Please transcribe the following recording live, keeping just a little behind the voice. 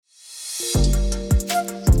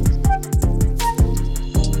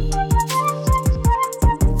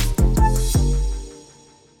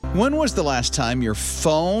When was the last time your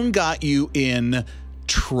phone got you in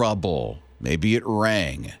trouble? Maybe it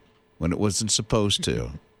rang when it wasn't supposed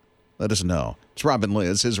to. Let us know. It's Rob and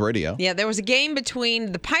Lizz, his radio. Yeah, there was a game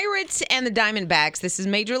between the Pirates and the Diamondbacks. This is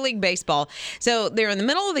Major League Baseball. So they're in the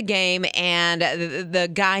middle of the game, and the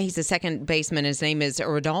guy, he's the second baseman. His name is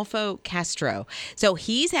Rodolfo Castro. So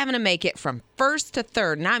he's having to make it from first to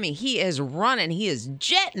third. And I mean, he is running. He is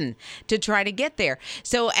jetting to try to get there.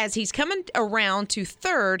 So as he's coming around to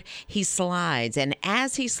third, he slides. And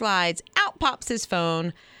as he slides, out pops his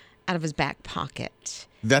phone out of his back pocket.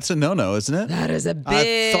 That's a no-no, isn't it? That is a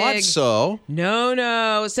big... I thought so.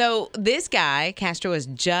 No. So this guy, Castro, has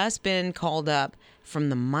just been called up from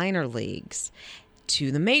the minor leagues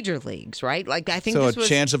to the major leagues, right? Like, I think so a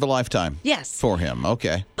chance of a lifetime. Yes. For him.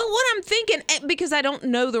 Okay. But what I'm thinking, because I don't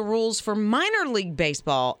know the rules for minor league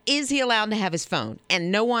baseball, is he allowed to have his phone?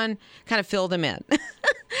 And no one kind of filled him in.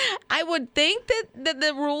 I would think that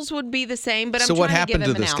the rules would be the same, but I'm so trying what happened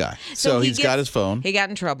to give to him this an out. guy? So he's got his phone. He got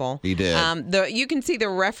in trouble. He did. You can see the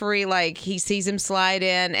referee, like, he sees him slide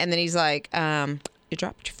in, and then he's like, you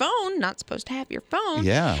dropped your phone, not supposed to have your phone.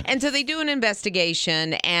 Yeah. And so they do an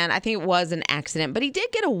investigation, and I think it was an accident, but he did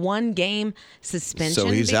get a 1-game suspension. So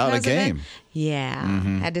he's out of game. Yeah.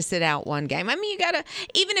 Had to sit out 1 game. I mean, you got to,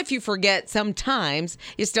 even if you forget sometimes,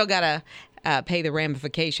 you still got to pay the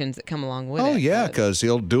ramifications that come along with it. Oh, yeah, because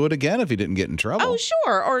he'll do it again if he didn't get in trouble. Oh,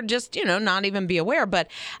 sure. Or just, not even be aware. But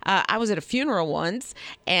I was at a funeral once,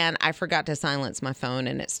 and I forgot to silence my phone,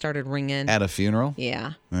 and it started ringing. At a funeral?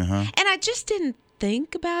 Yeah. Uh-huh. And I just didn't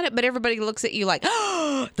think about it, but everybody looks at you like,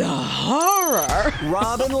 oh, the horror.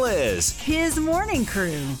 Rob and Lizz, his morning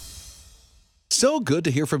crew. So good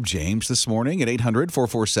to hear from James this morning at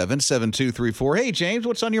 800-447-7234. Hey, James,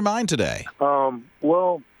 what's on your mind today?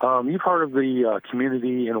 You've heard of the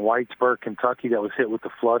community in Whitesburg, Kentucky that was hit with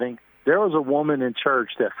the flooding. There was a woman in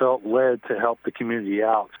church that felt led to help the community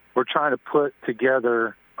out. We're trying to put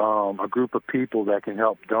together a group of people that can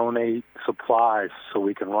help donate supplies so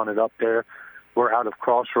we can run it up there. We're out of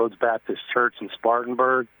Crossroads Baptist Church in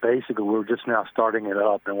Spartanburg. Basically, we're just now starting it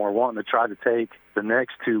up, and we're wanting to try to take the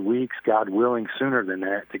next 2 weeks, God willing, sooner than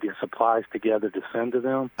that, to get supplies together to send to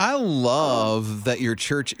them. I love that your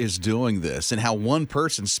church is doing this and how one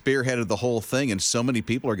person spearheaded the whole thing, and so many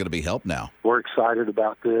people are going to be helped now. We're excited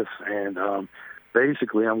about this, and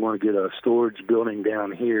basically, I'm going to get a storage building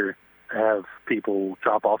down here, have people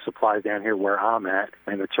drop off supplies down here where I'm at,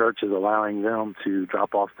 and the church is allowing them to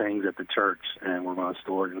drop off things at the church, and we're going to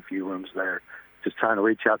store it in a few rooms there. Just trying to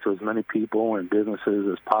reach out to as many people and businesses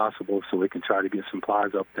as possible so we can try to get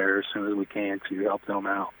supplies up there as soon as we can to help them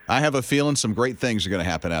out. I have a feeling some great things are going to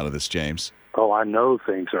happen out of this, James. Oh, I know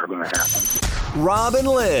things are going to happen. Rob and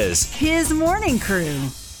Lizz, his morning crew.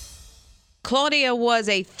 Claudia was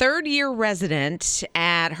a third-year resident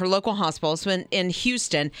at her local hospital in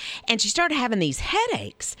Houston, and she started having these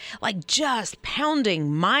headaches, like just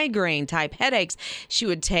pounding migraine-type headaches. She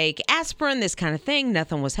would take aspirin, this kind of thing.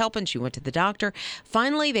 Nothing was helping. She went to the doctor.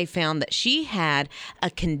 Finally, they found that she had a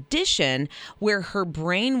condition where her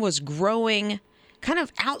brain was growing kind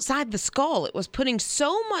of outside the skull. It was putting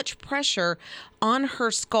so much pressure on her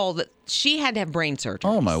skull that she had to have brain surgery.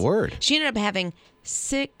 Oh, my word. She ended up having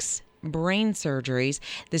 6 brain surgeries.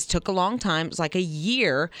 This took a long time. It was like a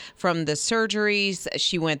year from the surgeries.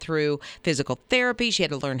 She went through physical therapy. She had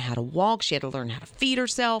to learn how to walk. She had to learn how to feed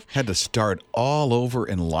herself. Had to start all over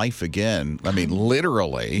in life again. I mean,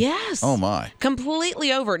 literally. Yes. Oh, my.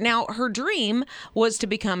 Completely over. Now, her dream was to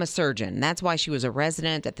become a surgeon. That's why she was a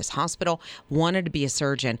resident at this hospital, wanted to be a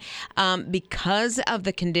surgeon. Because of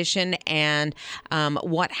the condition and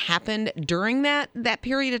what happened during that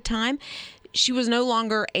period of time, she was no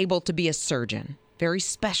longer able to be a surgeon. Very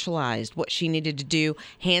specialized, what she needed to do.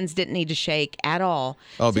 Hands didn't need to shake at all.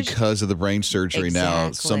 Oh, so because of the brain surgery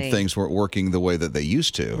now, some things weren't working the way that they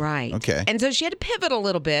used to. Right. Okay. And so she had to pivot a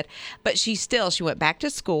little bit, but she went back to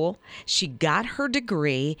school. She got her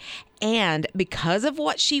degree. And because of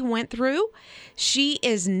what she went through, she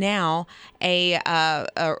is now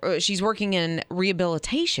she's working in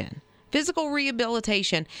rehabilitation. Physical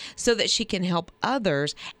rehabilitation so that she can help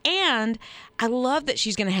others. And I love that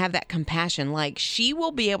she's going to have that compassion. Like, she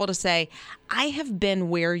will be able to say, I have been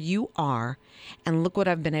where you are, and look what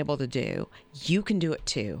I've been able to do. You can do it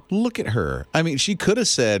too. Look at her. I mean, she could have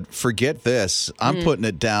said, forget this. I'm putting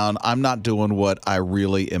it down. I'm not doing what I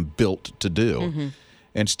really am built to do. Mm-hmm.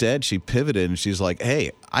 Instead, she pivoted and she's like,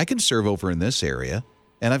 hey, I can serve over in this area,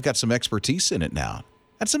 and I've got some expertise in it now.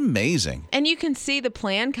 That's amazing. And you can see the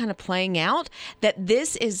plan kind of playing out, that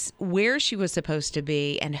this is where she was supposed to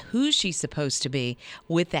be and who she's supposed to be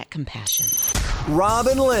with that compassion. Rob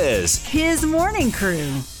and Lizz, his morning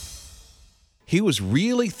crew. he was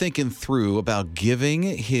really thinking through about giving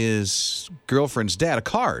his girlfriend's dad a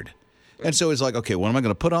card. And so he's like, okay, what am I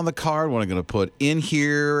going to put on the card? What am I going to put in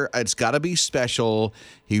here? It's got to be special.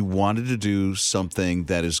 He wanted to do something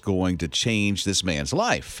that is going to change this man's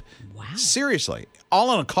life. Wow. Seriously, all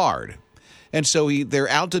on a card. And so they're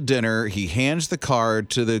out to dinner. He hands the card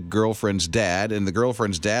to the girlfriend's dad, and the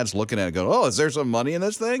girlfriend's dad's looking at it going, oh, is there some money in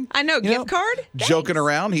this thing? I know, gift card? Joking Thanks.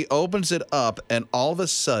 around. He opens it up, and all of a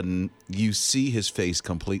sudden, you see his face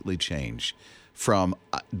completely change from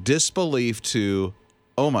disbelief to,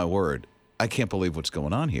 oh, my word, I can't believe what's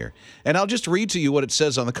going on here. And I'll just read to you what it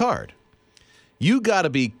says on the card. You got to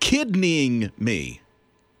be kidneying me.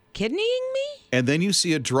 Kidneying me? And then you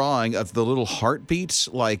see a drawing of the little heartbeats,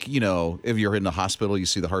 like, if you're in the hospital, you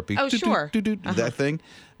see the heartbeat. Oh, sure. That thing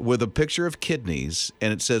with a picture of kidneys.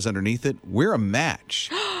 And it says underneath it, we're a match.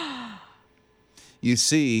 You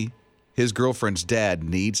see, his girlfriend's dad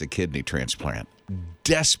needs a kidney transplant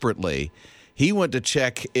desperately. He went to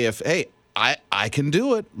check if, hey, I can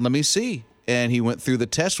do it. Let me see. And he went through the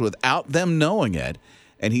test without them knowing it.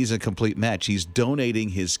 And he's a complete match. He's donating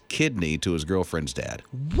his kidney to his girlfriend's dad.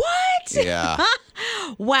 What? Yeah.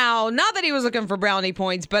 Wow. Not that he was looking for brownie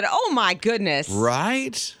points, but oh my goodness.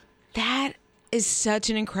 Right? That is such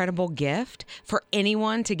an incredible gift for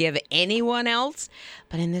anyone to give anyone else.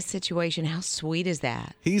 But in this situation, how sweet is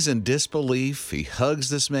that? He's in disbelief. He hugs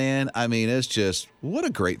this man. I mean, it's just, what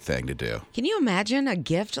a great thing to do. Can you imagine a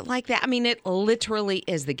gift like that? I mean, it literally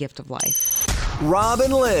is the gift of life. Rob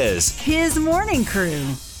and Liz. His morning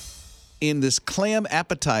crew. In this clam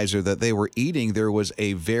appetizer that they were eating, there was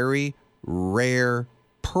a very rare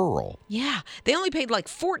pearl. Yeah. They only paid like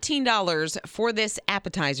 $14 for this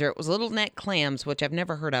appetizer. It was little neck clams, which I've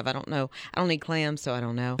never heard of. I don't know. I don't eat clams, so I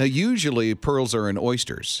don't know. Now, usually pearls are in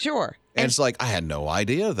oysters. Sure. And it's like, I had no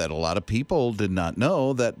idea that a lot of people did not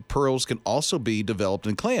know that pearls can also be developed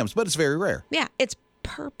in clams, but it's very rare. Yeah, it's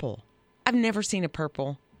purple. I've never seen a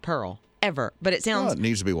purple pearl. Ever, but it sounds it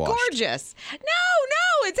needs to be washed. gorgeous.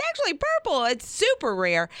 No, it's actually purple. It's super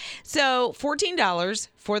rare. So $14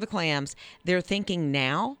 for the clams. They're thinking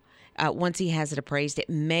now, once he has it appraised, it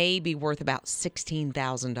may be worth about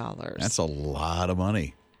 $16,000. That's a lot of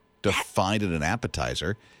money to find in an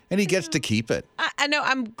appetizer, and he gets to keep it. I know.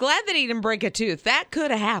 I'm glad that he didn't break a tooth. That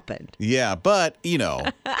could have happened. Yeah, but,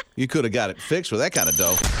 you could have got it fixed with that kind of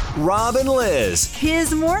dough. Rob and Liz.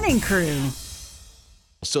 His morning crew.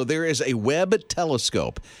 So there is a Webb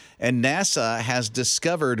telescope, and NASA has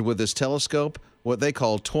discovered with this telescope what they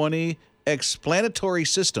call 20 explanatory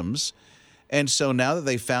systems. And so now that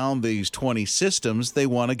they found these 20 systems, they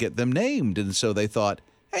want to get them named. And so they thought,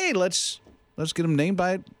 hey, let's get them named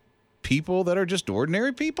by people that are just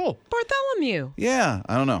ordinary people. Bartholomew. Yeah,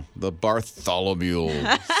 I don't know. The Bartholomew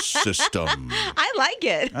system. I like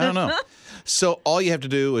it. I don't know. So all you have to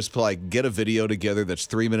do is get a video together that's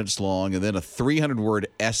 3 minutes long and then a 300-word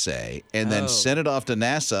essay and then send it off to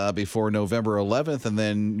NASA before November 11th, and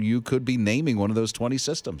then you could be naming one of those 20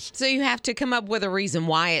 systems. So you have to come up with a reason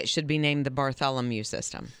why it should be named the Bartholomew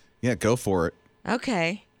system. Yeah, go for it.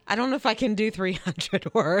 Okay. I don't know if I can do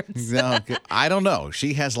 300 words. No, I don't know.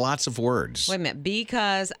 She has lots of words. Wait a minute.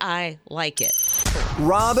 Because I like it.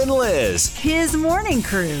 Rob and Liz. His morning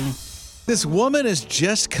crew. This woman is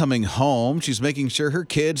just coming home. She's making sure her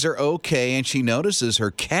kids are okay, and she notices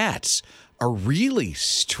her cats are really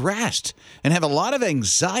stressed and have a lot of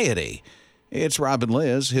anxiety. It's Rob and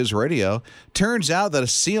Liz, his radio. Turns out that a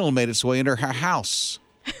seal made its way into her house.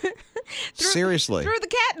 Seriously. Through the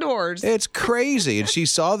cat doors. It's crazy. And she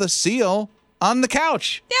saw the seal on the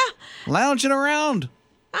couch. Yeah. Lounging around.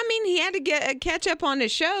 I mean, he had to catch up on his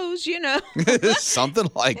shows, Something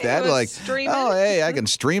like that. was Like, streaming. oh, hey, I can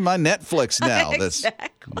stream my Netflix now. Exactly.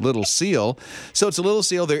 This little seal. So it's a little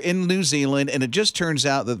seal. They're in New Zealand, and it just turns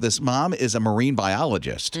out that this mom is a marine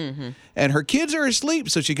biologist. Mm-hmm. And her kids are asleep,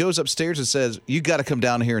 so she goes upstairs and says, you got to come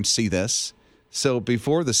down here and see this. So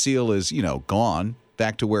before the seal is, gone,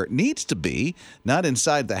 back to where it needs to be, not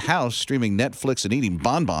inside the house streaming Netflix and eating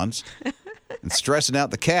bonbons. And stressing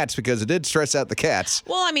out the cats, because it did stress out the cats.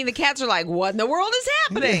 Well, I mean, the cats are like, what in the world is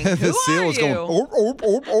happening? The Who seal are was you?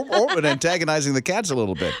 going, and antagonizing the cats a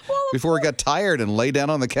little bit before it got tired and lay down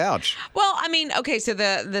on the couch. Well, I mean, okay, so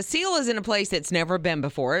the seal is in a place it's never been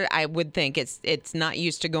before. I would think it's not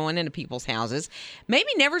used to going into people's houses. Maybe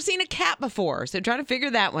never seen a cat before, so try to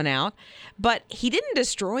figure that one out. But he didn't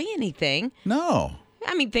destroy anything. No.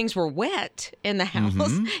 I mean, things were wet in the house.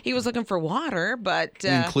 Mm-hmm. He was looking for water, but...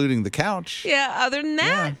 including the couch. Yeah, other than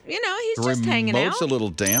that, he's just hanging out. Remote's a little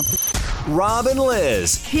damp. Rob and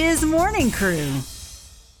Liz. His morning crew.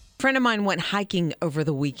 friend of mine went hiking over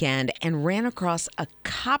the weekend and ran across a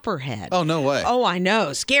copperhead. Oh, no way. Oh, I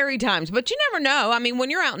know. Scary times. But you never know. I mean,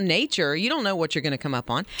 when you're out in nature, you don't know what you're going to come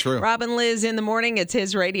up on. True. Rob and Liz in the morning. It's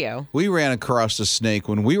his radio. We ran across a snake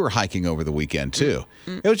when we were hiking over the weekend, too.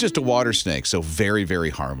 It was just a water snake, so very,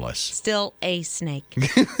 very harmless. Still a snake.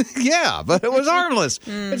 Yeah, but it was harmless.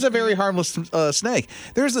 It's a very harmless snake.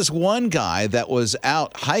 There's this one guy that was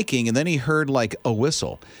out hiking, and then he heard like a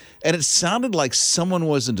whistle. And it sounded like someone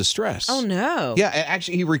was in distress. Oh, no. Yeah,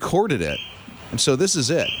 actually, he recorded it. And so this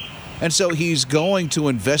is it. And so he's going to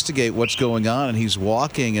investigate what's going on, and he's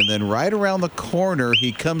walking, and then right around the corner,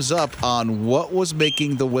 he comes up on what was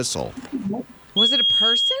making the whistle. Was it a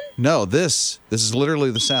person? No, this is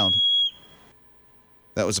literally the sound.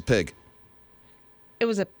 That was a pig. It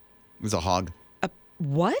was It was a hog.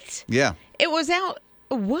 what? Yeah. It was out.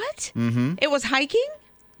 What? Mm-hmm. It was hiking?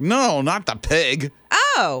 No, not the pig.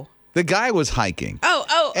 Oh. The guy was hiking.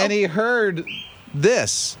 Oh. And he heard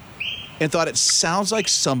this and thought it sounds like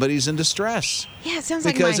somebody's in distress. Yeah, it sounds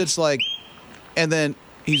Because like it's like, and then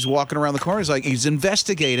he's walking around the corner. He's like, he's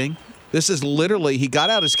investigating. This is literally, he got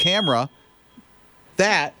out his camera.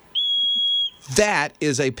 That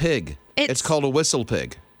is a pig. It's called a whistle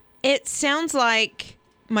pig. It sounds like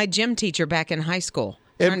my gym teacher back in high school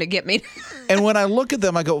trying to get me. And when I look at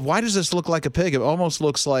them, I go, why does this look like a pig? It almost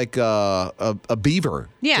looks like a beaver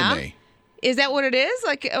to me. Is that what it is?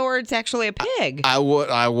 Like, or it's actually a pig? I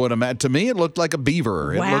would imagine. To me, it looked like a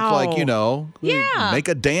beaver. It looked like, make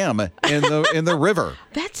a dam in the river.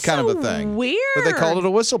 That's kind so of a thing. Weird. But they called it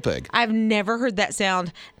a whistle pig. I've never heard that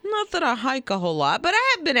sound. Not that I hike a whole lot, but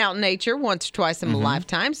I have been out in nature once or twice in my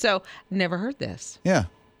lifetime, so never heard this. Yeah.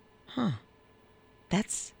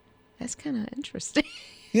 That's kind of interesting.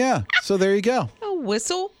 Yeah. So there you go. A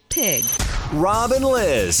whistle pig. Rob and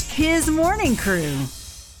Liz. His morning crew.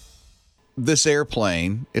 This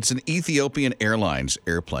airplane, it's an Ethiopian Airlines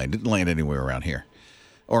airplane. Didn't land anywhere around here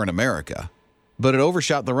or in America, but it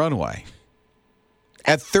overshot the runway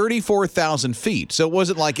at 34,000 feet. So it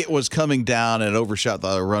wasn't like it was coming down and it overshot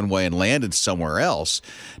the runway and landed somewhere else.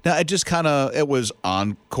 Now, it just it was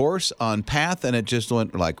on course, on path, and it just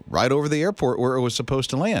went like right over the airport where it was supposed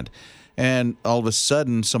to land. And all of a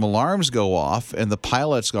sudden, some alarms go off, and the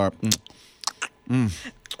pilots go, and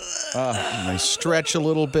they stretch a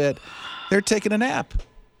little bit. They're taking a nap.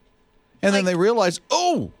 And then they realize,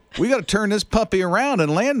 we got to turn this puppy around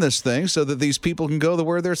and land this thing so that these people can go to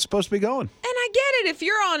where they're supposed to be going. And I get it. If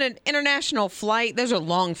you're on an international flight, those are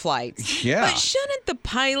long flights. Yeah. But shouldn't the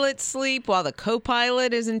pilot sleep while the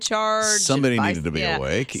co-pilot is in charge? Somebody needed to be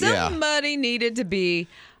awake. Somebody needed to be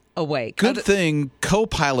awake. Good thing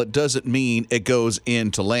co-pilot doesn't mean it goes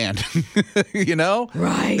in to land. You know?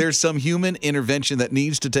 Right. There's some human intervention that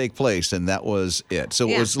needs to take place, and that was it. So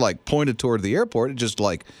it was like pointed toward the airport. It just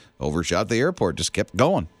like overshot the airport, just kept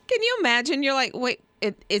going. Can you imagine? You're like, wait,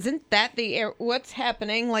 isn't that the air? What's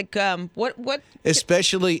happening? Like, what?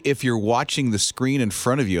 Especially if you're watching the screen in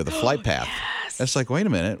front of you, the flight path. Yes. That's like, wait a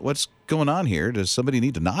minute, what's going on here? Does somebody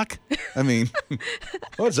need to knock? I mean,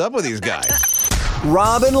 what's up with these guys?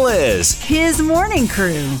 Rob and Liz. His morning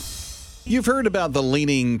crew. You've heard about the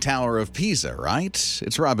Leaning Tower of Pisa, right?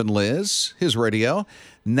 It's Rob and Liz, his radio.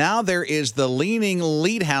 Now there is the Leaning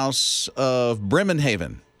Lighthouse of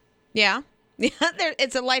Bremenhaven. Yeah.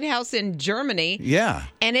 It's a lighthouse in Germany. Yeah.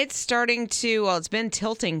 And it's starting to, it's been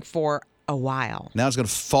tilting for a while. Now it's going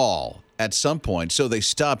to fall at some point. So they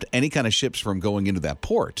stopped any kind of ships from going into that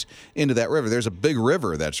port, into that river. There's a big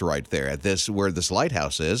river that's right there at where this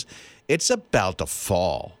lighthouse is. It's about to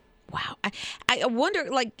fall. Wow. I wonder,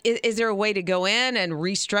 like, is there a way to go in and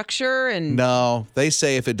restructure? And No. They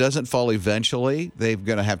say if it doesn't fall eventually, they're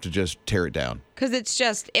going to have to just tear it down. Because it's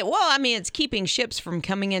just, it's keeping ships from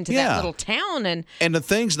coming into that little town. And the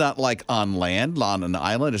thing's not like on land, on an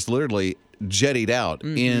island. It's literally jettied out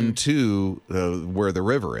into where the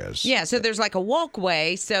river is. Yeah, so there's like a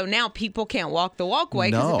walkway. So now people can't walk the walkway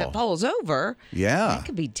because if it falls over, that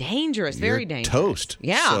could be dangerous, very dangerous. Toast.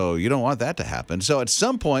 Yeah. So you don't want that to happen. So at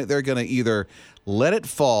some point, they're going to either let it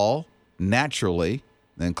fall naturally,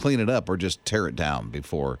 then clean it up, or just tear it down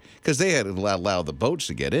because they had to allow the boats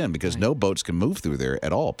to get in because no boats can move through there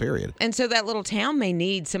at all, period. And so that little town may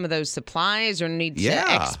need some of those supplies or need to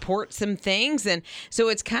export some things. And so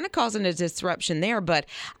it's kind of causing a disruption there. But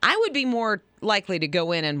I would be more likely to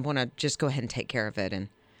go in and want to just go ahead and take care of it. And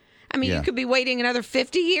I mean, you could be waiting another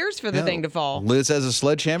 50 years for the thing to fall. Liz has a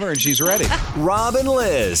sledgehammer and she's ready. Rob and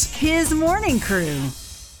Liz. His morning crew.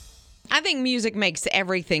 I think music makes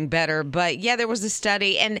everything better, but yeah, there was a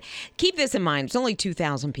study, and keep this in mind, it's only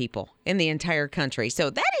 2,000 people in the entire country, so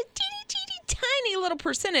that is teeny, teeny, tiny little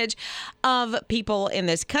percentage of people in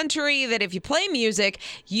this country that if you play music,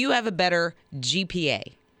 you have a better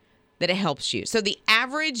GPA. That it helps you. So the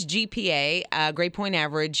average GPA, grade point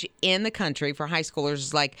average in the country for high schoolers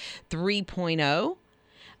is like 3.0.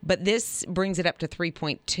 But this brings it up to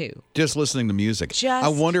 3.2. Just listening to music. I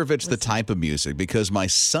wonder if it's the type of music, because my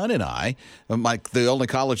son and I, the only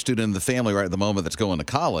college student in the family right at the moment that's going to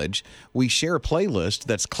college, we share a playlist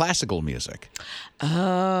that's classical music.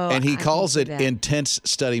 Oh. And he calls it intense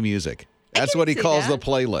study music. That's what he calls the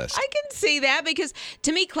playlist. I can see that, because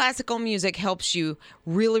to me, classical music helps you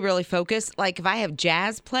really, really focus. Like if I have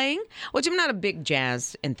jazz playing, which I'm not a big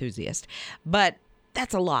jazz enthusiast, but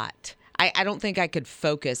that's a lot. I don't think I could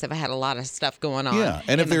focus if I had a lot of stuff going on. Yeah,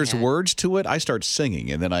 and if there's words to it, I start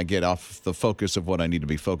singing, and then I get off the focus of what I need to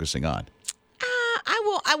be focusing on.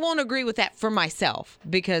 I won't agree with that for myself,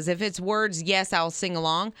 because if it's words, yes, I'll sing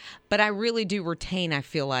along, but I really do retain, I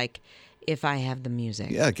feel like, if I have the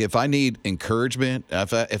music. Yeah, if I need encouragement,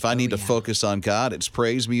 if I need to focus on God, it's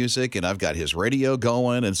praise music, and I've got his radio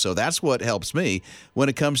going, and so that's what helps me. When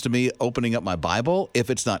it comes to me opening up my Bible,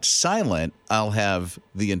 if it's not silent, I'll have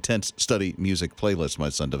the intense study music playlist my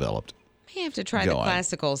son developed. I have to try the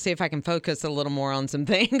classical, see if I can focus a little more on some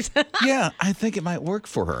things. Yeah, I think it might work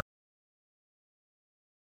for her.